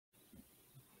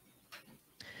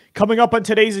Coming up on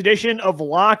today's edition of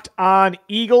Locked On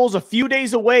Eagles, a few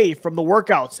days away from the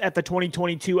workouts at the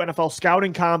 2022 NFL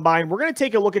Scouting Combine, we're going to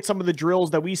take a look at some of the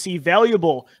drills that we see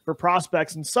valuable for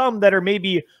prospects and some that are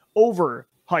maybe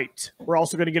overhyped. We're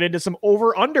also going to get into some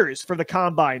over-unders for the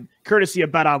Combine, courtesy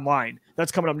of BetOnline.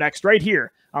 That's coming up next right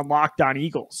here on Locked On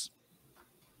Eagles.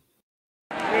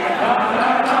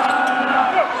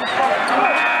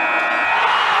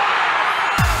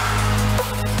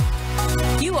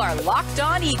 Locked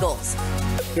On Eagles,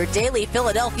 your daily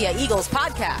Philadelphia Eagles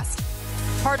podcast.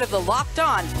 Part of the Locked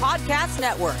On Podcast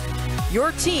Network,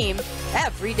 your team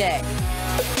every day.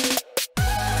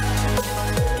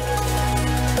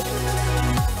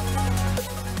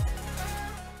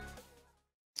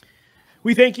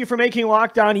 We thank you for making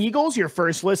Locked On Eagles your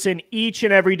first listen each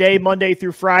and every day, Monday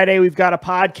through Friday. We've got a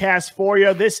podcast for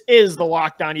you. This is the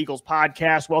Locked On Eagles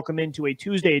podcast. Welcome into a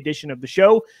Tuesday edition of the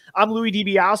show. I'm Louis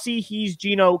DiBiase. He's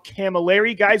Gino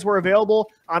Camilleri. Guys, we're available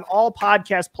on all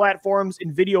podcast platforms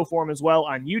in video form as well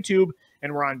on YouTube.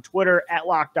 And we're on Twitter at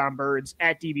Locked On Birds,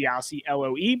 at DiBiase,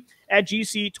 LOE, at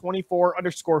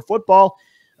GC24_football.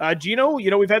 Gino,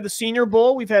 we've had the Senior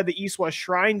Bowl, we've had the East-West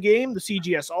Shrine game, the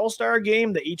CGS All-Star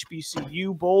game, the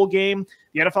HBCU Bowl game.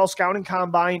 The NFL Scouting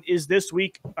Combine is this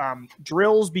week.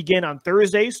 Drills begin on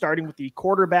Thursday, starting with the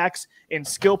quarterbacks and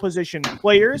skill position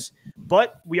players.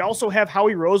 But we also have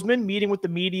Howie Roseman meeting with the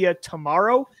media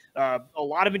tomorrow. A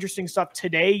lot of interesting stuff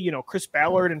today. Chris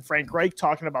Ballard and Frank Reich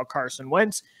talking about Carson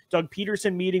Wentz, Doug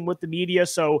Peterson meeting with the media.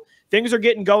 So things are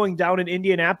getting going down in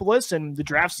Indianapolis, and the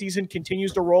draft season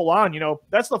continues to roll on.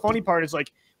 That's the funny part is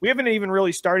we haven't even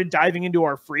really started diving into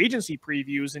our free agency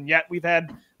previews, and yet we've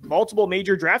had multiple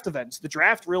major draft events. The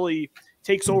draft really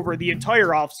takes over the entire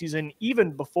offseason,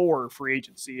 even before free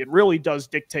agency. It really does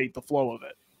dictate the flow of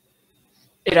it.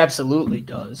 It absolutely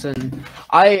does. And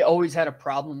I always had a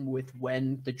problem with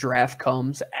when the draft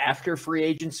comes after free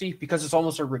agency because it's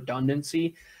almost a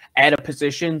redundancy at a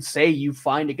position. Say you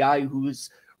find a guy who's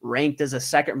ranked as a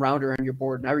second rounder on your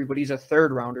board and everybody's a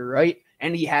third rounder, right?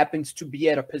 And he happens to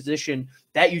be at a position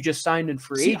that you just signed in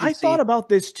free agency. I thought about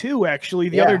this too, actually,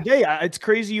 the other day. It's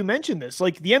crazy you mentioned this.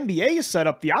 The NBA is set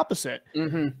up the opposite,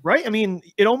 right? I mean,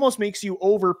 it almost makes you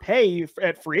overpay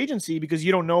at free agency because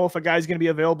you don't know if a guy's going to be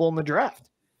available in the draft.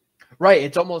 Right.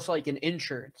 It's almost like an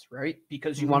insurance, right?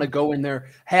 Because you want to go in there,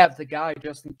 have the guy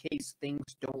just in case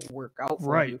things don't work out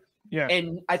for you. Yeah.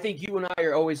 And I think you and I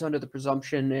are always under the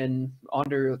presumption and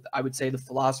under, I would say, the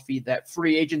philosophy that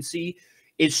free agency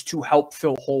is to help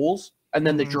fill holes. And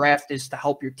then the draft is to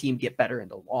help your team get better in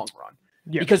the long run.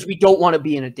 Yeah. Because we don't want to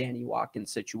be in a Danny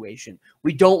Watkins situation.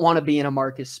 We don't want to be in a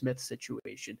Marcus Smith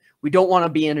situation. We don't want to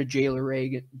be in a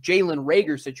Jalen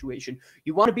Reagor situation.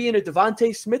 You want to be in a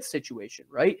Devontae Smith situation,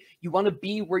 right? You want to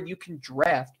be where you can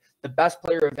draft the best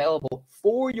player available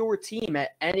for your team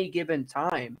at any given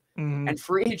time. And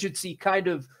free agency kind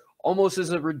of almost is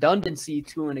a redundancy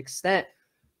to an extent.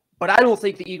 But I don't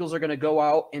think the Eagles are going to go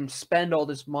out and spend all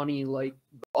this money like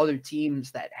other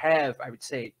teams that have, I would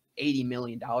say, $80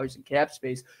 million in cap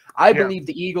space. I believe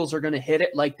the Eagles are going to hit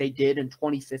it like they did in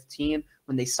 2015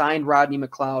 when they signed Rodney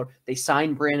McLeod, they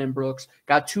signed Brandon Brooks,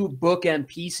 got two bookend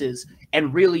pieces,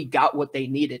 and really got what they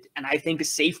needed. And I think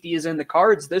safety is in the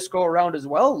cards this go around as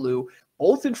well, Lou,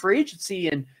 both in free agency.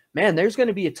 And, man, there's going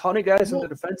to be a ton of guys in the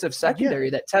defensive secondary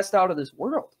that test out of this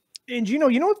world. And you know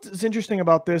what's interesting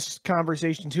about this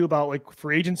conversation too about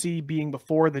free agency being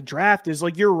before the draft is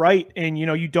you're right, and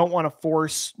you don't want to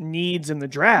force needs in the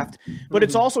draft, but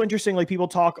it's also interesting. People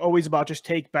talk always about just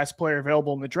take best player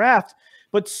available in the draft,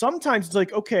 but sometimes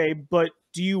it's okay, but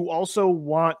do you also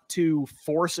want to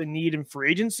force a need in free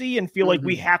agency and feel like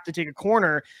we have to take a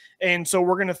corner? And so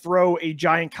we're going to throw a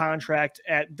giant contract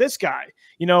at this guy.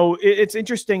 It's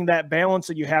interesting, that balance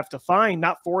that you have to find,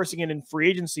 not forcing it in free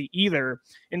agency either.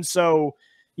 And so,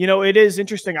 it is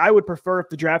interesting. I would prefer if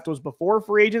the draft was before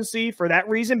free agency for that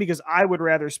reason, because I would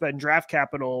rather spend draft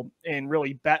capital and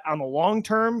really bet on the long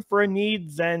term for a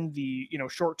need than the,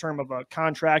 short term of a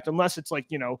contract, unless it's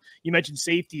you mentioned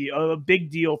safety, a big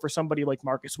deal for somebody like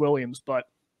Marcus Williams. But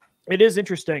it is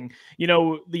interesting. The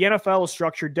NFL is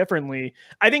structured differently.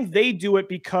 I think they do it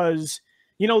because,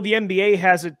 the NBA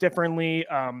has it differently,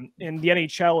 in the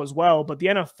NHL as well. But the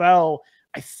NFL,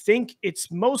 I think it's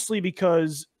mostly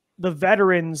because the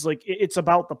veterans, it's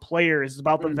about the players, it's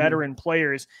about the veteran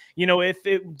players. If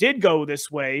it did go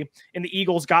this way and the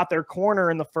Eagles got their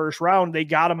corner in the first round, they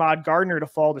got Ahmad Gardner to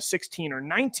fall to 16 or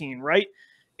 19, right?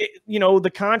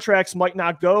 The contracts might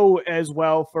not go as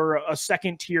well for a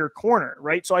second tier corner,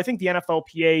 right? So I think the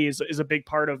NFLPA is a big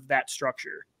part of that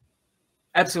structure.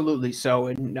 Absolutely so.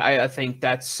 And I think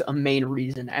that's a main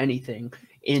reason anything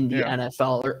in the Yeah.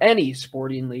 NFL or any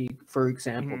sporting league, for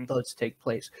example, does take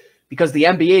place. Because the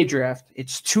NBA draft,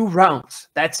 it's 2 rounds.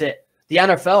 That's it. The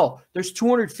NFL, there's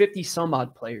 250 some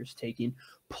odd players taking,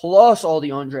 plus all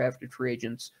the undrafted free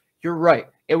agents. You're right.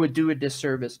 It would do a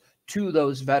disservice to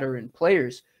those veteran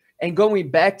players. And going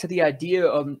back to the idea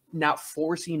of not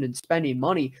forcing and spending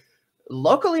money,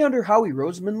 luckily under Howie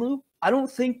Roseman, Lou, I don't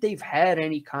think they've had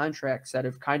any contracts that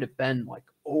have kind of been like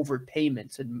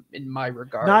overpayments in my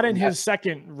regard. Not in his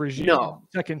second regime, No.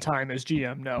 second time as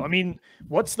GM. No, I mean,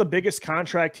 what's the biggest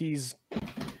contract he's?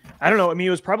 I don't know. I mean,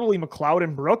 it was probably McLeod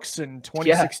and Brooks in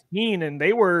 2016, and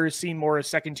they were seen more as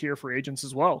second-tier free agents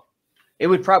as well. It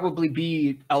would probably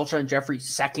be Alshon Jeffrey's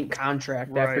second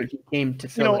contract after he came to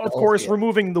Philadelphia. Of course,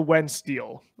 removing the Wentz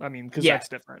deal. I mean, because that's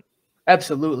different.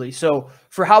 Absolutely. So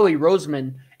for Howie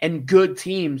Roseman and good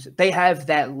teams, they have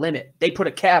that limit. They put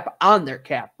a cap on their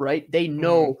cap, right? They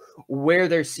know where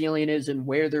their ceiling is and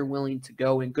where they're willing to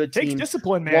go. And good teams takes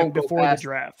discipline, man, before the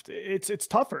draft. It's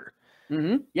tougher.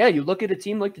 Yeah, you look at a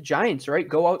team like the Giants, right?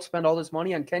 Go out, spend all this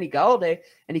money on Kenny Galladay,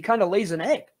 and he kind of lays an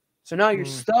egg. So now you're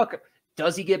stuck.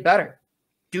 Does he get better?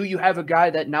 Do you have a guy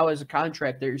that now has a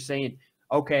contract that you're saying,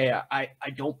 okay, I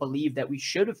don't believe that we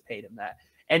should have paid him that.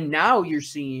 And now you're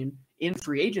seeing in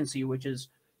free agency, which is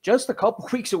just a couple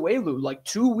weeks away, Lou, like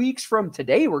 2 weeks from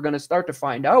today, we're going to start to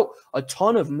find out a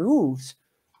ton of moves.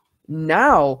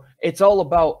 Now it's all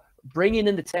about bringing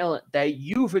in the talent that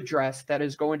you've addressed that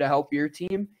is going to help your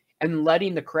team and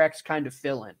letting the cracks kind of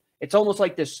fill in. It's almost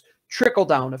like this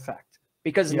trickle-down effect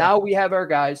because now we have our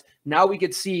guys. Now we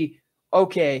could see,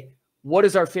 okay, what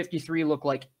does our 53 look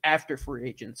like after free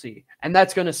agency? And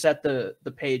that's going to set the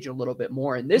page a little bit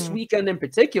more. And this weekend in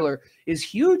particular is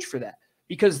huge for that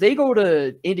because they go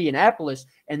to Indianapolis,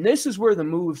 and this is where the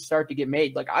moves start to get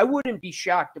made. Like, I wouldn't be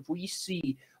shocked if we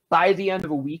see by the end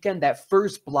of a weekend that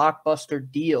first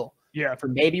blockbuster deal for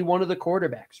maybe one of the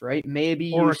quarterbacks, right?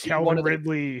 Maybe or Calvin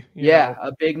Ridley.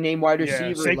 A big name wide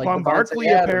receiver. Saquon like Barkley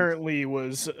apparently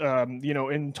was,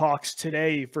 in talks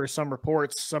today for some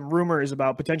reports, some rumors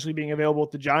about potentially being available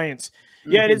with the Giants.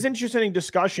 Yeah, it is interesting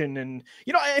discussion. And,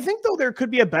 I think, though, there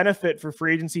could be a benefit for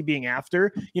free agency being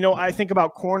after. I think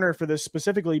about corner for this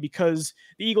specifically because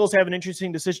the Eagles have an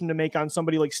interesting decision to make on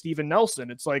somebody like Steven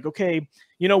Nelson. It's like, okay,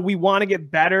 we want to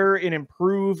get better and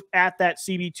improve at that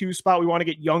CB2 spot. We want to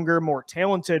get younger, more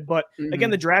talented. But, again,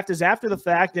 the draft is after the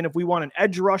fact. And if we want an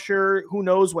edge rusher, who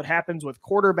knows what happens with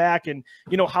quarterback and,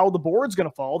 how the board's going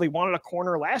to fall. They wanted a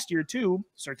corner last year, too.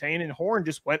 Surtain and Horn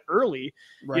just went early.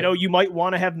 Right. You might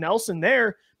want to have Nelson there.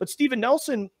 But Steven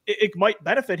Nelson, it might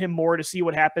benefit him more to see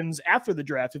what happens after the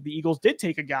draft. If the Eagles did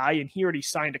take a guy and he already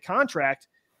signed a contract,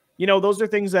 those are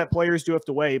things that players do have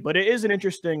to weigh. But it is an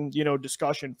interesting,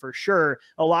 discussion for sure.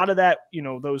 A lot of that,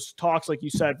 those talks, like you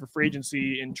said, for free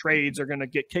agency and trades are going to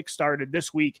get kickstarted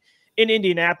this week in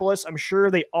Indianapolis. I'm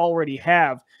sure they already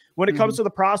have. When it comes to the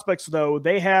prospects, though,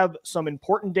 they have some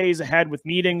important days ahead with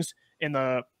meetings in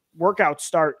the workouts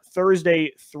start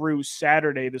Thursday through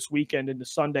Saturday this weekend into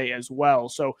Sunday as well.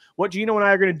 So what Gino and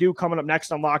I are going to do coming up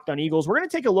next on Locked On Eagles, we're going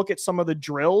to take a look at some of the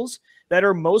drills that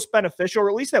are most beneficial, or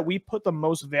at least that we put the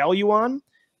most value on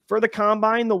for the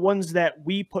combine, the ones that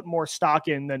we put more stock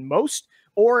in than most,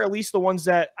 or at least the ones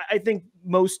that I think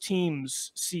most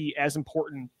teams see as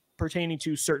important pertaining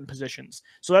to certain positions.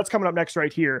 So that's coming up next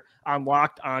right here on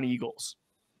Locked On Eagles.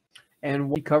 And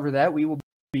when we cover that, we will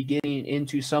be getting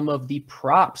into some of the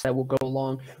props that will go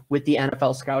along with the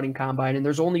NFL Scouting Combine. And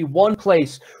there's only one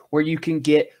place where you can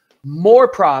get more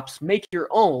props, make your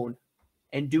own,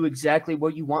 and do exactly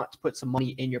what you want to put some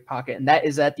money in your pocket. And that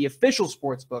is at the official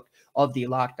sportsbook of the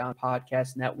Locked On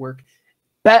Podcast Network,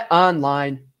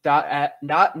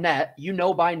 BetOnline.net. You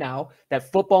know by now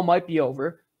that football might be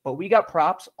over, but we got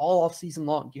props all off season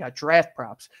long. You got draft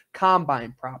props,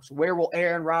 combine props. Where will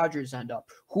Aaron Rodgers end up?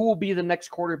 Who will be the next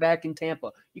quarterback in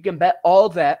Tampa? You can bet all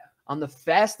of that on the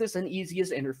fastest and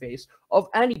easiest interface of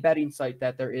any betting site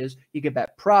that there is. You can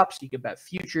bet props, you can bet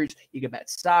futures, you can bet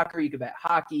soccer, you can bet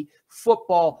hockey,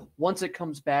 football. Once it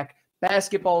comes back,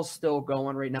 basketball is still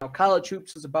going right now. College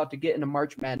hoops is about to get into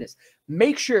March Madness.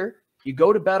 Make sure you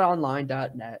go to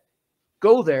betonline.net.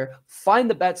 Go there, find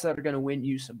the bets that are going to win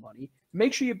you some money.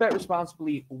 Make sure you bet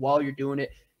responsibly while you're doing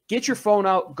it. Get your phone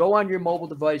out, go on your mobile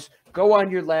device, go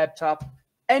on your laptop,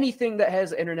 anything that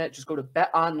has internet, just go to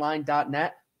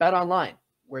betonline.net. BetOnline,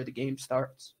 where the game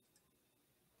starts.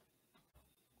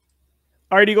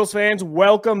 All right, Eagles fans,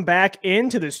 welcome back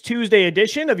into this Tuesday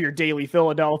edition of your daily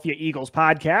Philadelphia Eagles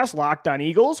podcast, Locked on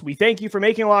Eagles. We thank you for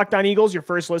making Locked on Eagles your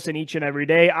first listen each and every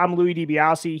day. I'm Louis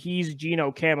DiBiase. He's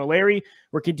Gino Camilleri.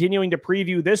 We're continuing to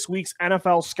preview this week's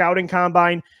NFL Scouting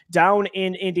Combine down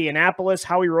in Indianapolis.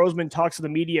 Howie Roseman talks to the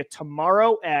media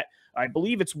tomorrow at, I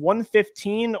believe it's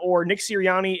 1:15, or Nick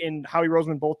Sirianni and Howie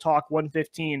Roseman both talk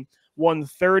 1:15.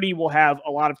 1:30. We'll have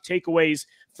a lot of takeaways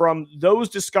from those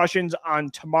discussions on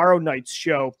tomorrow night's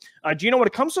show. Gino, when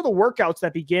it comes to the workouts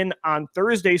that begin on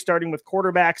Thursday, starting with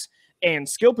quarterbacks and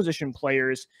skill position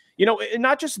players,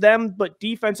 not just them, but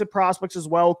defensive prospects as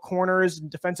well, corners,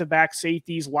 defensive back,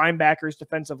 safeties, linebackers,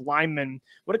 defensive linemen.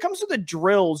 When it comes to the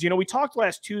drills, we talked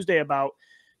last Tuesday about,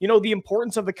 the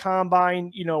importance of the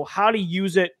combine, how to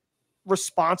use it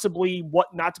responsibly,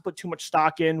 what not to put too much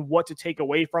stock in, what to take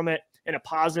away from it in a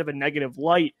positive and negative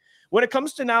light. When it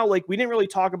comes to now, we didn't really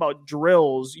talk about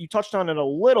drills. You touched on it a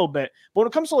little bit, but when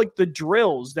it comes to the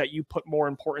drills that you put more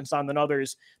importance on than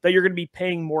others, that you're going to be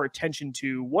paying more attention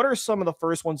to, what are some of the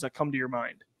first ones that come to your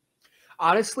mind?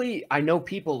 Honestly, I know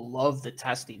people love the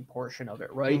testing portion of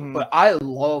it, right? Mm-hmm. But I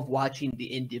love watching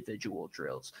the individual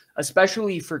drills,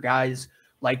 especially for guys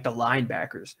like the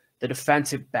linebackers, the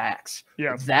defensive backs.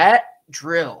 Yeah. That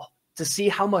drill, to see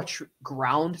how much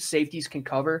ground safeties can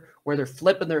cover, where they're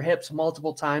flipping their hips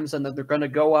multiple times and then they're going to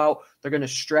go out, they're going to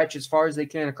stretch as far as they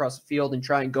can across the field and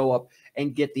try and go up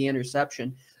and get the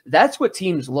interception. That's what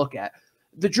teams look at.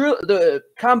 The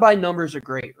combine numbers are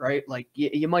great, right?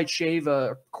 You might shave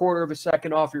a quarter of a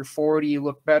second off your 40, you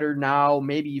look better now,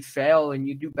 maybe you fail and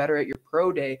you do better at your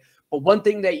pro day. But one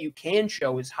thing that you can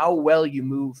show is how well you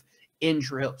move in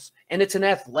drills. And it's an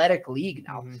athletic league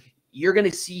now. Mm-hmm. You're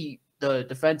going to see the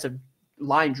defensive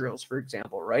line drills, for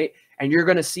example, right? And you're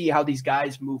going to see how these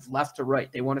guys move left to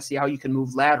right. They want to see how you can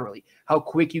move laterally, how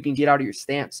quick you can get out of your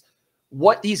stance.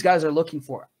 What these guys are looking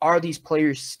for, are these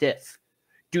players stiff?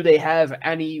 Do they have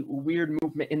any weird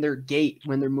movement in their gait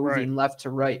when they're moving left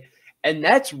to right? And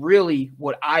that's really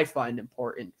what I find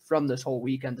important from this whole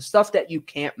weekend. The stuff that you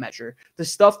can't measure, the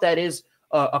stuff that is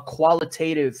a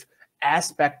qualitative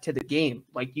aspect to the game.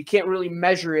 You can't really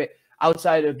measure it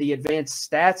outside of the advanced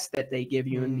stats that they give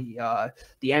you in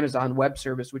the Amazon Web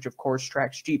Service, which of course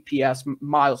tracks GPS,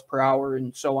 miles per hour,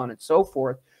 and so on and so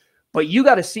forth. But you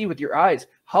got to see with your eyes,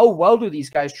 how well do these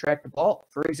guys track the ball?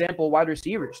 For example, wide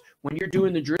receivers, when you're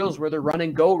doing the drills where they're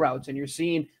running go routes and you're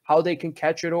seeing how they can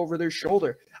catch it over their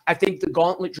shoulder. I think the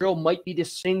gauntlet drill might be the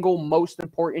single most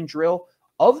important drill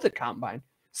of the combine.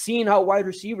 Seeing how wide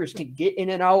receivers can get in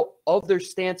and out of their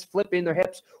stance, flipping their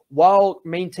hips while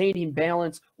maintaining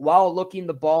balance, while looking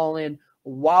the ball in,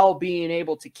 while being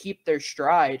able to keep their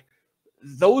stride.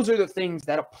 Those are the things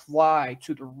that apply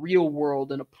to the real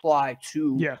world and apply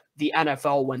to the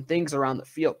NFL when things are on the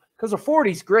field. Because the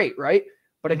 40 is great, right?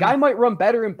 But a guy might run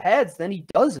better in pads than he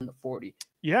does in the 40.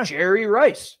 Yeah. Jerry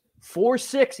Rice,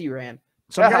 4.6 he ran.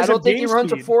 I don't think he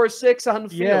runs a 4.6 on the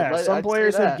field. Yeah, some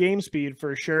players have game speed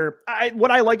for sure. What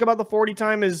I like about the 40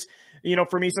 time is,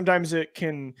 for me, sometimes it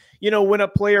can, when a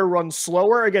player runs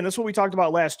slower, again, that's what we talked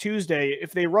about last Tuesday.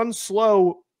 If they run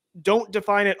slow, don't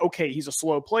define it, okay, he's a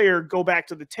slow player, go back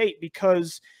to the tape,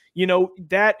 because,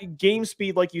 that game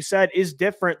speed, like you said, is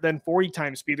different than 40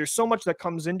 time speed. There's so much that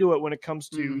comes into it when it comes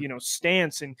to,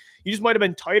 stance, and you just might have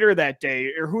been tighter that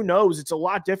day, or who knows, it's a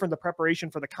lot different, the preparation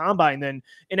for the combine, than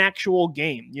an actual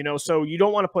game, so you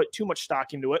don't want to put too much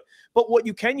stock into it. But what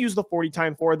you can use the 40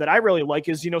 time for that I really like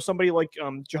is, somebody like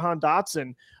Jahan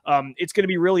Dotson. It's going to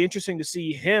be really interesting to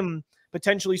see him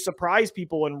potentially surprise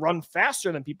people and run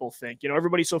faster than people think.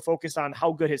 Everybody's so focused on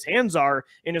how good his hands are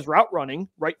in his route running,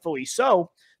 rightfully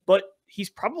so, but he's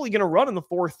probably going to run in the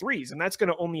 4.3s, and that's going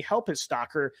to only help his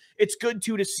stocker. It's good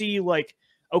to see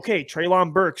okay,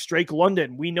 Treylon Burks, Drake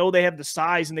London, we know they have the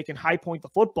size and they can high point the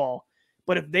football,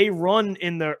 but if they run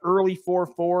in the early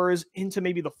 4.4s into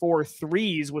maybe the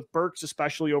 4.3s with Burks,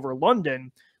 especially over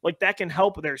London, that can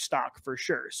help their stock for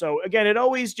sure. So again, it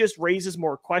always just raises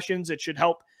more questions. It should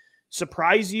help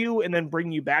surprise you and then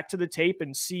bring you back to the tape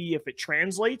and see if it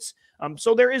translates.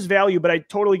 So there is value, but I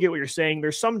totally get what you're saying.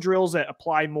 There's some drills that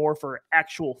apply more for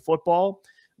actual football,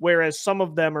 whereas some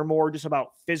of them are more just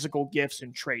about physical gifts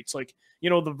and traits,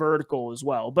 the vertical as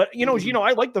well. But,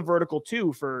 I like the vertical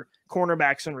too for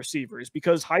cornerbacks and receivers,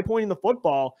 because high pointing the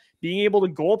football, being able to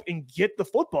go up and get the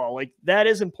football, that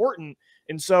is important.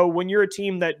 And so when you're a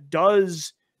team that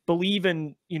does believe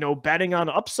in, betting on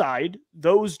upside,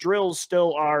 those drills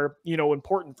still are,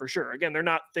 important for sure. Again, they're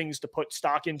not things to put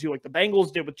stock into like the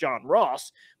Bengals did with John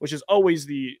Ross, which is always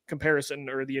the comparison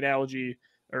or the analogy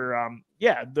or,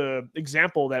 the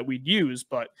example that we'd use,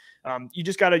 but you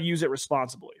just got to use it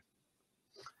responsibly.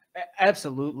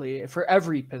 Absolutely. For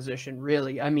every position,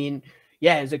 really. I mean,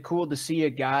 yeah, is it cool to see a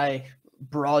guy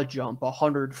broad jump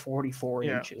 144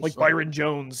 inches? Like Byron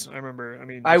Jones, I remember. I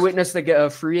mean, I witnessed a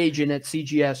free agent at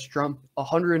CGS jump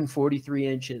 143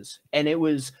 inches, and it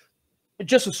was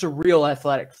just a surreal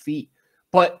athletic feat.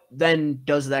 But then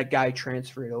does that guy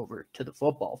transfer it over to the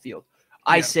football field?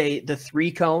 I say the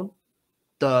 3-cone,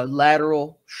 the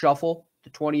lateral shuffle, the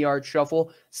 20-yard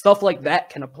shuffle, stuff like that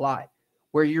can apply,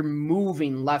 where you're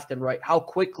moving left and right. How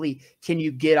quickly can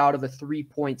you get out of a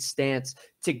 3-point stance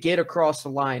to get across the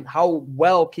line? How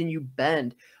well can you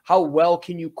bend? How well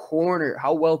can you corner?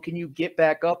 How well can you get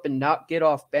back up and not get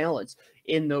off balance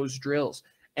in those drills?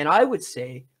 And I would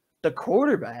say the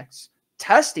quarterbacks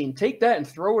testing, take that and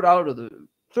throw it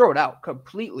out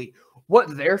completely.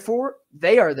 What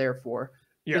they are there for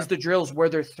is the drills where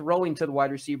they're throwing to the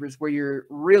wide receivers, where you're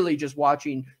really just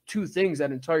watching two things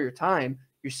that entire time.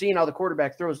 You're seeing how the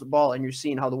quarterback throws the ball, and you're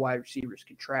seeing how the wide receivers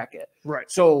can track it. Right.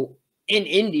 So in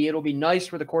Indy, it'll be nice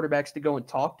for the quarterbacks to go and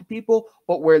talk to people,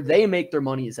 but where they make their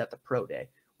money is at the pro day,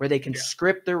 where they can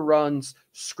script their runs,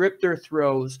 script their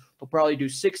throws. They'll probably do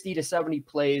 60 to 70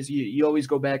 plays. You always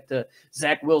go back to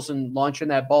Zach Wilson launching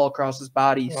that ball across his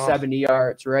body 70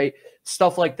 yards, right?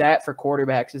 Stuff like that for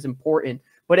quarterbacks is important.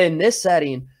 But in this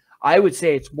setting, I would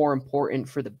say it's more important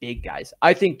for the big guys.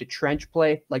 I think the trench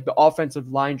play, like the offensive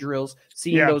line drills,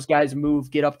 seeing those guys move,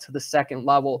 get up to the second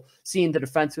level, seeing the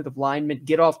defensive linemen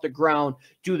get off the ground,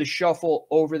 do the shuffle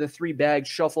over the 3 bags,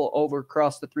 shuffle over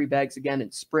across the 3 bags again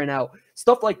and sprint out.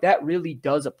 Stuff like that really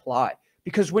does apply,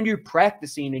 because when you're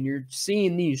practicing and you're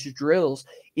seeing these drills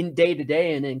in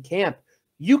day-to-day and in camp,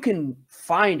 you can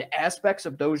find aspects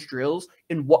of those drills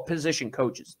in what position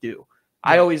coaches do.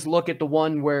 I always look at the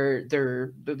one where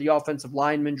they're the offensive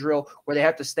lineman drill, where they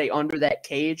have to stay under that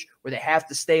cage, where they have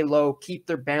to stay low, keep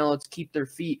their balance, keep their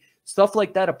feet. Stuff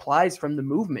like that applies from the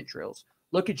movement drills.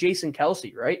 Look at Jason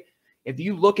Kelsey, right? If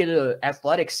you look at an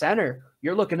athletic center,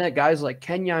 you're looking at guys like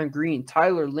Kenyon Green,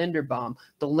 Tyler Linderbaum,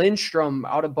 the Lindstrom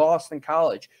out of Boston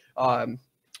College,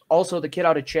 also the kid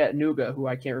out of Chattanooga, who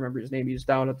I can't remember his name. He was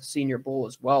down at the Senior Bowl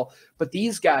as well. But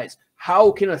these guys,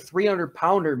 how can a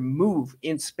 300-pounder move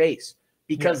in space?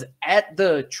 Because at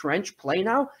the trench play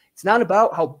now, it's not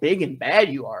about how big and bad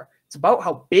you are. It's about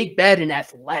how big, bad, and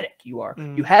athletic you are.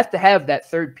 You have to have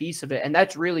that third piece of it, and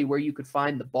that's really where you could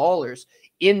find the ballers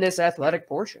in this athletic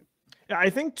portion. I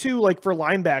think too, like for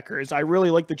linebackers, I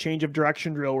really like the change of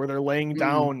direction drill where they're laying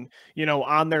down,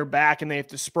 on their back and they have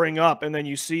to spring up. And then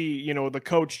you see, the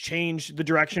coach change the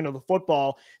direction of the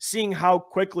football, seeing how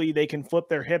quickly they can flip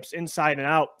their hips inside and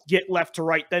out, get left to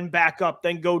right, then back up,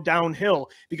 then go downhill.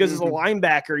 Because as a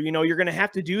linebacker, you're going to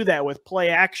have to do that with play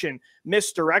action,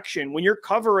 misdirection. When you're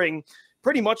covering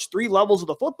pretty much 3 levels of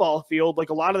the football field, like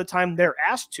a lot of the time they're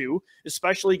asked to,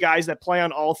 especially guys that play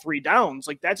on all 3 downs.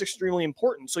 Like that's extremely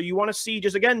important. So you want to see,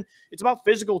 just again, it's about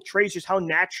physical traits, just how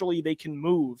naturally they can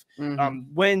move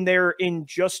when they're in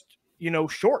just,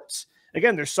 shorts.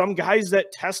 Again, there's some guys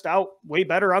that test out way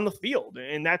better on the field,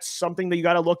 and that's something that you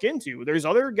got to look into. There's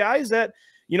other guys that,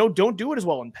 don't do it as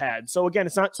well in pads. So again,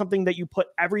 it's not something that you put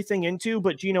everything into,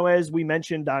 but Gino, as we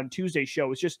mentioned on Tuesday's show,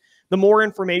 it's just the more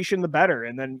information, the better.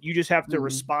 And then you just have to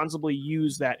responsibly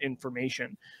use that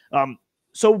information.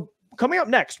 So coming up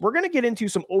next, we're going to get into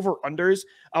some over-unders,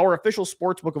 our official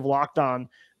sports book of Locked On.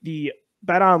 The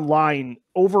BetOnline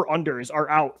over-unders are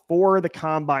out for the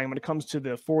combine when it comes to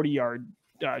the 40-yard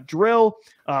drill,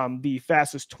 the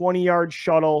fastest 20-yard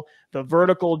shuttle, the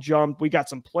vertical jump. We got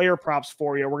some player props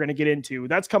for you we're going to get into.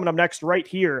 That's coming up next right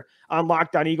here on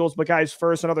Locked On Eagles. But guys,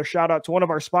 first, another shout out to one of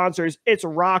our sponsors. It's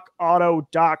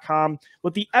rockauto.com.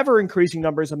 With the ever-increasing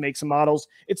numbers of makes and models,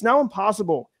 it's now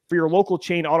impossible for your local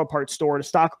chain auto parts store to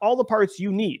stock all the parts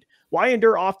you need. Why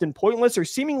endure often pointless or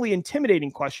seemingly intimidating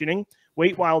questioning?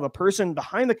 Wait while the person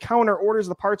behind the counter orders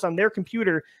the parts on their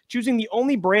computer, choosing the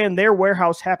only brand their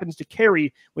warehouse happens to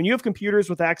carry, when you have computers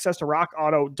with access to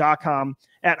rockauto.com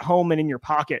at home and in your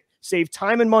pocket. Save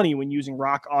time and money when using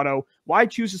Rock Auto. Why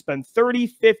choose to spend 30,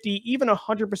 50, even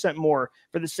 100% more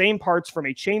for the same parts from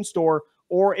a chain store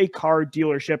or a car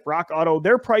dealership? Rock Auto,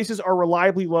 their prices are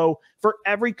reliably low for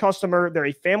every customer. They're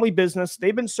a family business.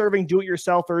 They've been serving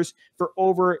do-it-yourselfers for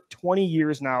over 20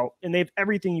 years now, and they have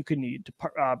everything you could need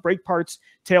to brake parts,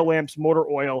 tail lamps, motor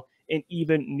oil, and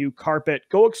even new carpet.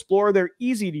 Go explore their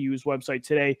easy-to-use website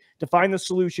today to find the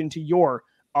solution to your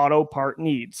auto part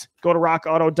needs. Go to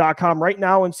rockauto.com right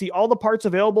now and see all the parts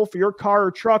available for your car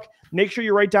or truck. Make sure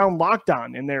you write down Locked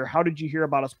On in their How Did You Hear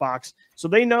About Us box so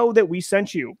they know that we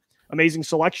sent you. Amazing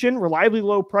selection, reliably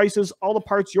low prices, all the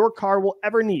parts your car will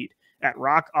ever need at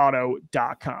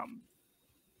rockauto.com.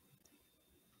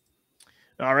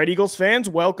 All right, Eagles fans,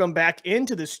 welcome back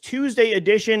into this Tuesday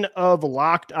edition of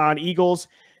Locked On Eagles.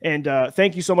 And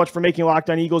thank you so much for making Locked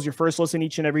On Eagles your first listen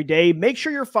each and every day. Make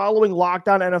sure you're following Locked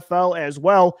On NFL as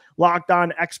well. Locked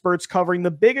On experts covering the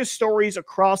biggest stories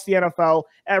across the NFL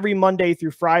every Monday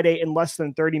through Friday in less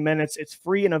than 30 minutes. It's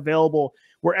free and available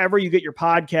wherever you get your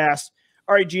podcasts.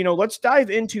 All right, Gino, let's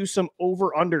dive into some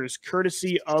over-unders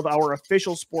courtesy of our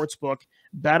official sportsbook,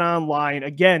 BetOnline.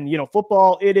 Again,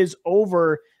 football, it is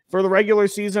over for the regular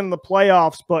season and the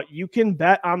playoffs, but you can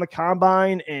bet on the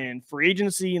combine and free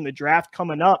agency and the draft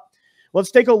coming up. Let's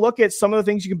take a look at some of the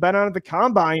things you can bet on at the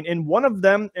combine. And one of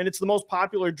them, and it's the most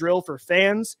popular drill for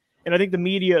fans, and I think the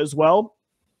media as well,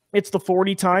 it's the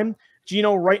 40 time.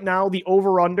 Gino, right now, the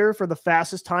over-under for the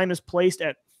fastest time is placed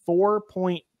at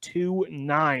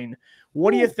 4.29.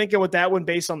 What are you thinking with that one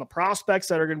based on the prospects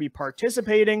that are going to be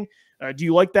participating? Do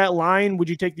you like that line? Would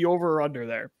you take the over or under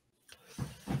there?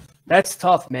 That's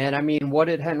tough, man. I mean, what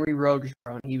did Henry Ruggs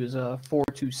run? He was a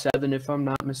 4.27, if I'm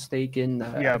not mistaken.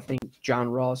 I think John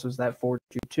Ross was that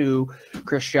 4.22.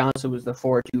 Chris Johnson was the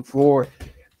 4.24.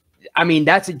 I mean,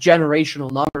 that's a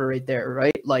generational number right there,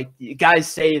 right? Like, guys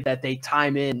say that they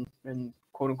time in and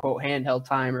quote-unquote handheld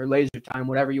time or laser time,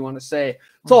 whatever you want to say.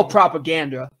 It's all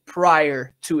propaganda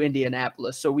prior to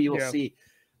Indianapolis, so we will see.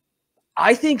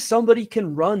 I think somebody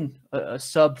can run a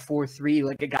sub 4.3,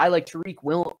 like a guy like Tariq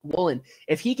Woolen.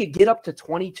 If he could get up to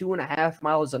 22.5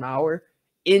 miles an hour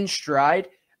in stride,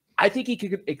 I think he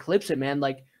could eclipse it, man.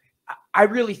 Like, I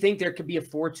really think there could be a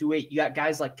 4.28. You got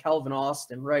guys like Kelvin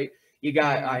Austin, right? You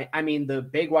got, I mean, the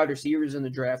big wide receivers in the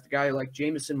draft, a guy like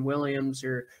Jameson Williams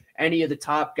or any of the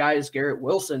top guys, Garrett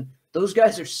Wilson. Those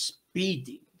guys are speed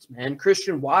demons, man.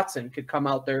 Christian Watson could come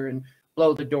out there and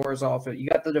blow the doors off it. You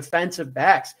got the defensive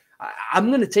backs. I'm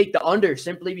going to take the under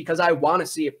simply because I want to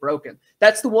see it broken.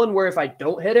 That's the one where if I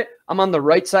don't hit it, I'm on the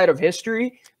right side of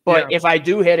history. But if I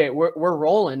do hit it, we're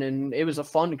rolling. And it was a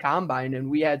fun combine, and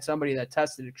we had somebody that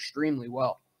tested extremely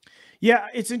well. Yeah,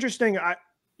 it's interesting.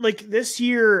 Like this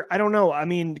year, I don't know. I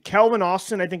mean, Kelvin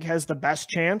Austin, I think, has the best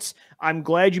chance. I'm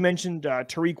glad you mentioned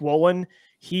Tariq Woolen.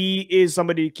 He is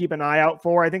somebody to keep an eye out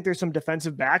for. I think there's some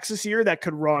defensive backs this year that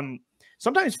could run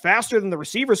sometimes faster than the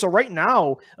receiver. So right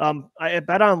now, at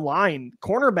BetOnline,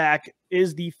 cornerback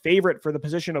is the favorite for the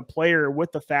position of player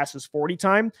with the fastest 40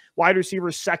 time. Wide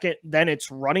receiver second, then it's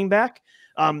running back.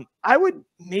 I would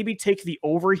maybe take the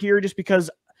over here just because,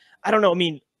 I don't know. I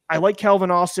mean, I like Kelvin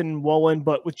Austin and Woolen,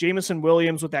 but with Jameson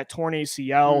Williams with that torn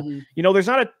ACL, there's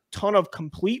not a ton of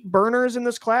complete burners in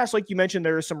this class. Like you mentioned,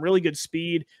 there is some really good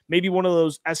speed. Maybe one of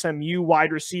those SMU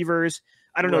wide receivers.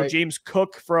 I don't know, James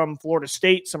Cook from Florida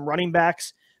State, some running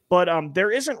backs. But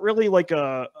there isn't really like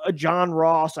a John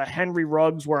Ross, a Henry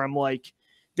Ruggs where I'm like,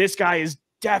 this guy is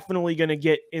definitely going to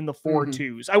get in the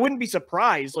 4.2s. I wouldn't be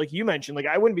surprised, like you mentioned. Like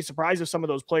I wouldn't be surprised if some of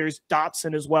those players,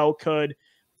 Dotson as well, could.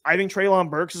 I think Treylon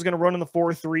Burks is going to run in the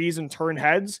 4.3s and turn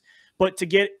heads. But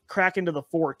to crack into the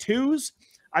 4.2s,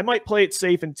 I might play it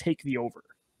safe and take the over.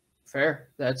 Fair.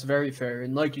 That's very fair.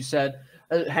 And like you said,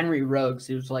 Henry Ruggs,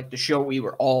 it was like the show we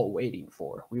were all waiting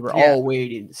for. We were all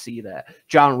waiting to see that.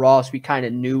 John Ross, we kind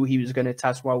of knew he was going to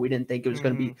test well. We didn't think it was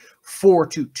going to be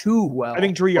 4.22 well. I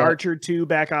think Dree Archer, too,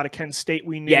 back out of Kent State,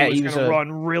 we knew he was going to run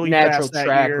really natural fast that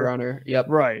track year. Runner. Yep.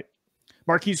 Right.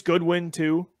 Marquise Goodwin,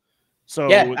 too. So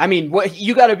yeah, I mean,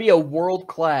 you got to be a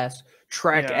world-class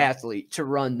track athlete to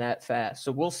run that fast.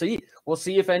 So we'll see. We'll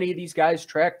see if any of these guys'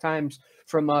 track times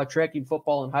from tracking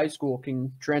football in high school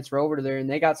can transfer over to there. And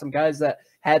they got some guys that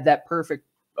had that perfect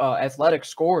athletic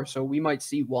score. So we might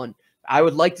see one. I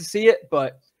would like to see it,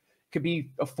 but it could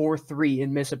be a 4.3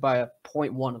 and miss it by a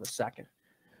 0.1 of a second.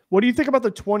 What do you think about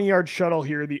the 20-yard shuttle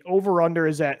here? The over-under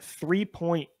is at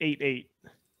 3.88.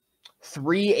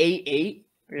 3.88?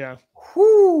 Yeah.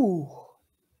 Whoo.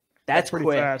 That's pretty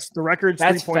quick. Fast. The record's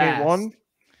 3.81.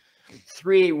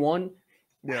 3.81.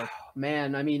 Yeah.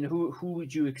 Man, I mean, who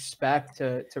would you expect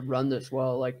to run this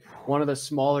well? Like one of the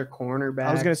smaller cornerbacks.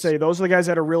 I was going to say, those are the guys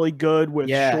that are really good with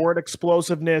short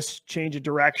explosiveness, change of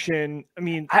direction. I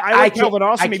mean, I like Kelvin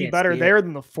Austin maybe better there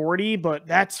than the 40, but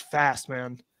that's fast,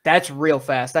 man. That's real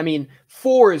fast. I mean,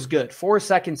 4 is good. 4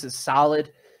 seconds is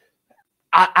solid.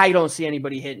 I don't see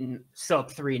anybody hitting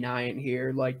sub 3.9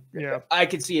 here. Like, I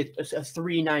could see a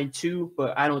 3.92,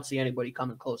 but I don't see anybody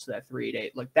coming close to that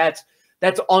 3.88. Like that's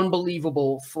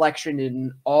unbelievable flexion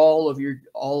in all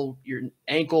your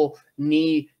ankle,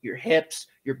 knee, your hips.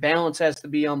 Your balance has to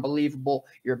be unbelievable.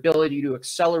 Your ability to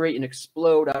accelerate and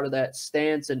explode out of that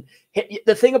stance. And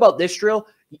the thing about this drill,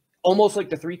 almost like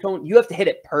the 3-cone, you have to hit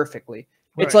it perfectly.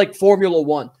 Right. It's like Formula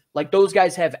One. Like those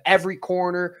guys have every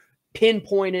corner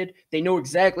pinpointed. They know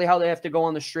exactly how they have to go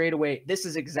on the straightaway. This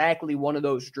is exactly one of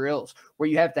those drills where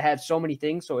you have to have so many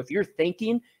things. So if you're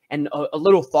thinking and a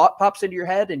little thought pops into your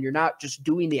head and you're not just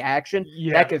doing the action,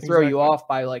 that could throw you off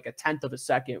by like a tenth of a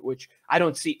second, which I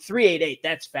don't see. 3.88,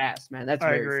 that's fast, man. That's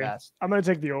very fast. I'm going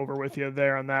to take the over with you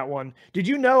there on that one. Did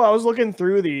you know, I was looking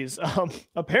through these,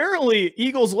 apparently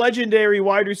Eagles legendary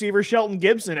wide receiver Shelton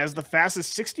Gibson has the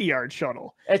fastest 60-yard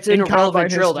shuttle. It's an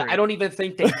irrelevant drill. I don't even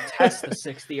think they test the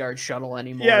 60-yard shuttle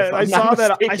anymore. Yeah, I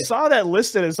saw that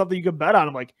listed as something you could bet on.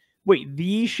 I'm like, wait,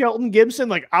 the Shelton Gibson,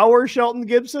 like our Shelton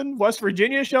Gibson, West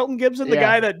Virginia Shelton Gibson, the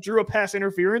guy that drew a pass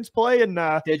interference play and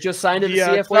they just signed to the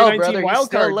CFL, brother. He's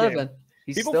still living.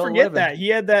 People forget that he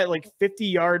had that like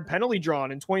 50-yard penalty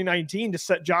drawn in 2019 to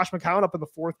set Josh McCown up in the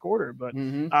fourth quarter. But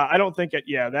I don't think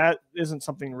that isn't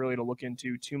something really to look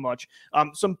into too much.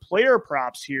 Some player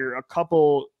props here, a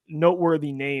couple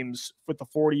noteworthy names with the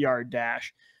 40-yard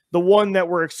dash. The one that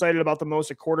we're excited about the most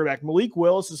at quarterback, Malik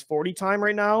Willis' 40 time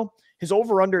right now. His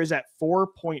over-under is at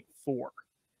 4.4.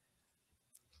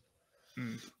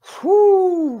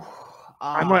 Whew.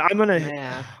 I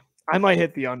might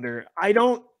hit the under.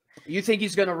 You think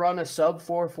he's going to run a sub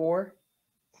 4.4?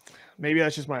 Maybe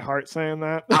that's just my heart saying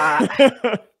that.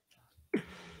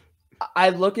 I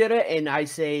look at it and I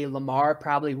say Lamar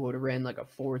probably would have ran like a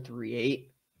 4.38.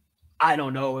 I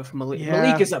don't know if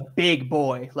Malik is a big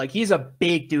boy. Like, he's a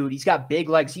big dude. He's got big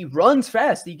legs. He runs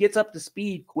fast. He gets up to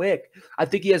speed quick. I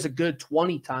think he has a good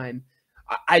 20 time.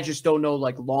 I just don't know,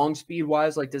 like, long speed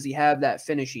wise, like, does he have that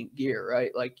finishing gear, right?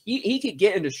 Like, he could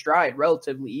get into stride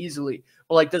relatively easily,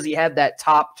 but like, does he have that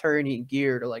top turning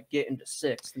gear to like get into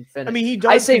sixth and finish? I mean, he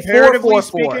does. I say comparatively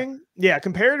speaking. Yeah,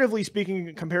 comparatively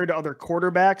speaking, compared to other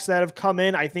quarterbacks that have come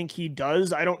in, I think he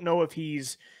does. I don't know if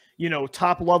he's,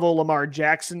 top level Lamar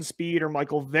Jackson speed or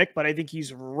Michael Vick, but I think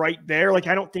he's right there. Like,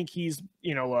 I don't think he's,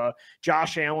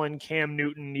 Josh Allen, Cam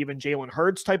Newton, even Jalen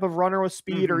Hurts type of runner with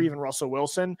speed, or even Russell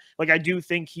Wilson. Like, I do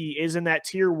think he is in that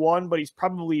tier one, but he's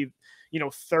probably,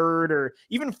 third or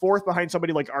even fourth behind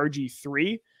somebody like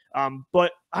RG3.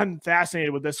 But I'm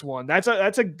fascinated with this one. That's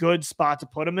a good spot to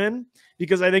put him in,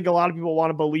 because I think a lot of people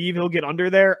want to believe he'll get under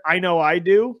there. I know I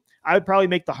do. I would probably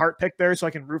make the heart pick there so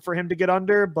I can root for him to get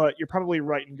under, but you're probably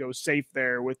right and go safe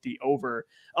there with the over.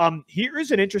 Here is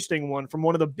an interesting one from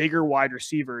one of the bigger wide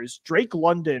receivers, Drake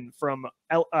London from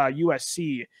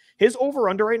USC. His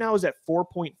over-under right now is at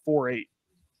 4.48.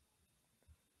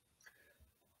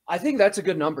 I think that's a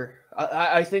good number.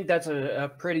 I think that's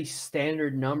a pretty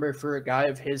standard number for a guy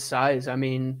of his size. I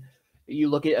mean, you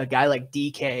look at a guy like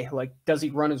DK, like, does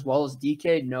he run as well as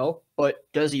DK? No. But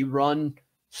does he run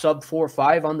sub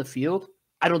 4.5 on the field?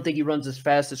 I don't think he runs as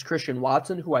fast as Christian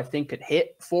Watson, who I think could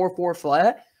hit 4.4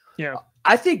 flat. Yeah.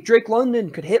 I think Drake London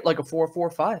could hit like a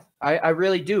 4.45. I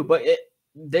really do. But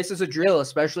this is a drill,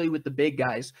 especially with the big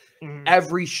guys.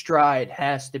 Every stride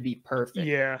has to be perfect.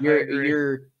 Yeah.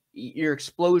 Your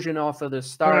explosion off of the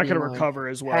start. They're not going to recover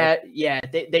as well.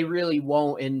 They really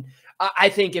won't. And I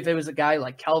think if it was a guy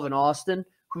like Calvin Austin,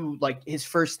 who like his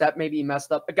first step maybe he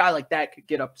messed up, a guy like that could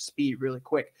get up to speed really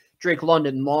quick. Drake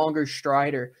London, longer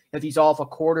strider. If he's off a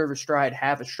quarter of a stride,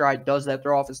 half a stride, does that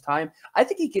throw off his time? I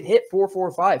think he could hit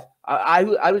 4.45.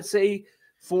 I would say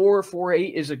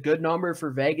 4.48 is a good number for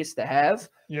Vegas to have.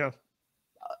 Yeah.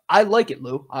 I like it,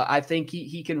 Lou. I think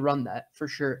he can run that for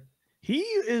sure. He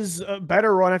is a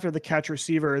better run after the catch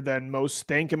receiver than most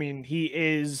think. I mean, he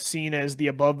is seen as the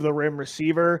above the rim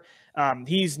receiver.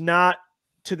 He's not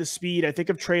to the speed, I think,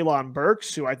 of Treylon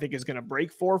Burks, who I think is going to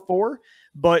break 4.4.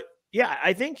 But yeah,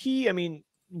 I think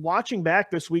watching back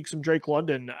this week some Drake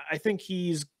London, I think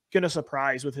he's going to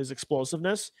surprise with his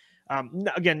explosiveness.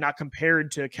 Again, not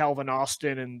compared to Calvin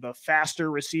Austin and the faster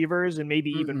receivers and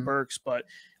maybe even Burks, but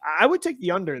I would take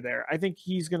the under there. I think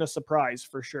he's going to surprise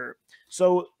for sure.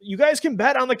 So you guys can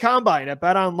bet on the combine at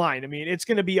BetOnline. I mean, it's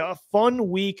going to be a fun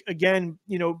week. Again,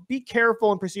 be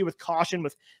careful and proceed with caution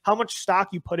with how much stock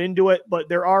you put into it, but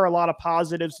there are a lot of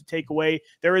positives to take away.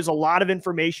 There is a lot of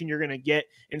information you're going to get,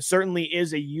 and certainly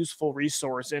is a useful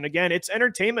resource. And again, it's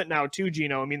entertainment now too,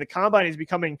 Gino. I mean, the combine is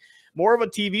becoming more of a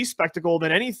TV spectacle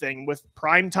than anything with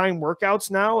primetime workouts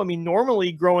now. I mean,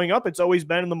 normally growing up, it's always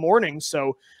been in the morning.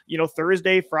 So,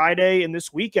 Thursday, Friday, and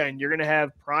this weekend, you're going to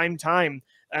have primetime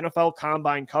NFL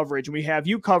Combine coverage. And we have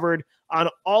you covered on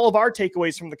all of our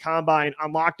takeaways from the Combine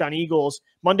on Locked On Eagles,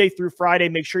 Monday through Friday.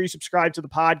 Make sure you subscribe to the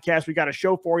podcast. We got a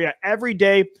show for you every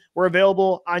day. We're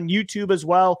available on YouTube as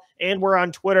well. And we're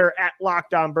on Twitter at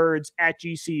Locked On Birds, at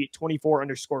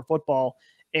GC24_football.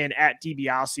 and at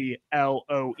DiBiase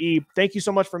LOE. Thank you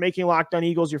so much for making Locked On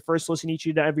Eagles your first listen each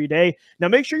and every day. Now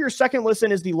make sure your second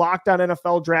listen is the Locked On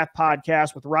NFL Draft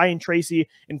podcast with Ryan Tracy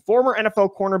and former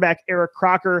NFL cornerback Eric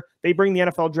Crocker. They bring the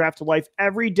NFL draft to life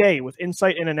every day with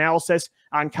insight and analysis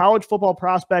on college football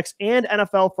prospects and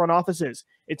NFL front offices.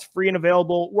 It's free and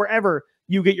available wherever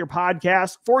you get your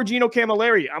podcasts. For Gino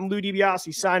Camilleri, I'm Lou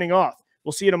DiBiase signing off.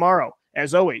 We'll see you tomorrow.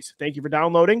 As always, thank you for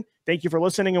downloading. Thank you for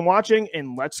listening and watching,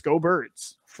 and let's go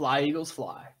Birds. Fly, Eagles,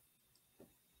 fly.